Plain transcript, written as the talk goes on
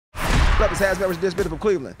What's up? It's Hazmat with Dish from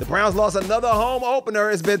Cleveland. The Browns lost another home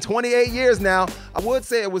opener. It's been 28 years now. I would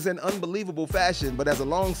say it was in unbelievable fashion, but as a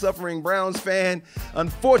long-suffering Browns fan,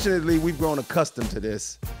 unfortunately, we've grown accustomed to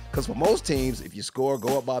this. Because for most teams, if you score,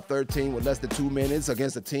 go up by 13 with less than 2 minutes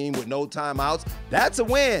against a team with no timeouts, that's a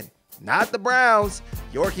win. Not the Browns.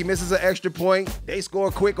 Yorkie misses an extra point. They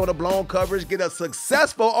score quick on a blown coverage, get a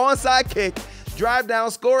successful onside kick, drive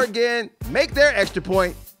down, score again, make their extra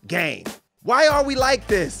point, game. Why are we like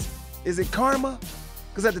this? Is it karma?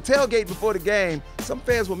 Because at the tailgate before the game, some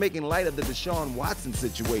fans were making light of the Deshaun Watson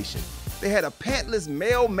situation. They had a pantless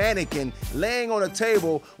male mannequin laying on a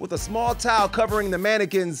table with a small towel covering the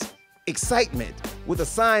mannequin's excitement with a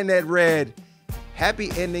sign that read, "Happy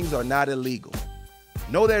endings are not illegal."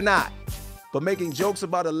 No, they're not. But making jokes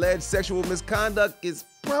about alleged sexual misconduct is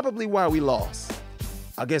probably why we lost.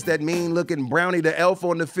 I guess that mean-looking Brownie the elf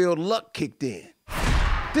on the field luck kicked in.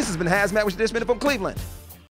 This has been Hazmat with Dish from Cleveland.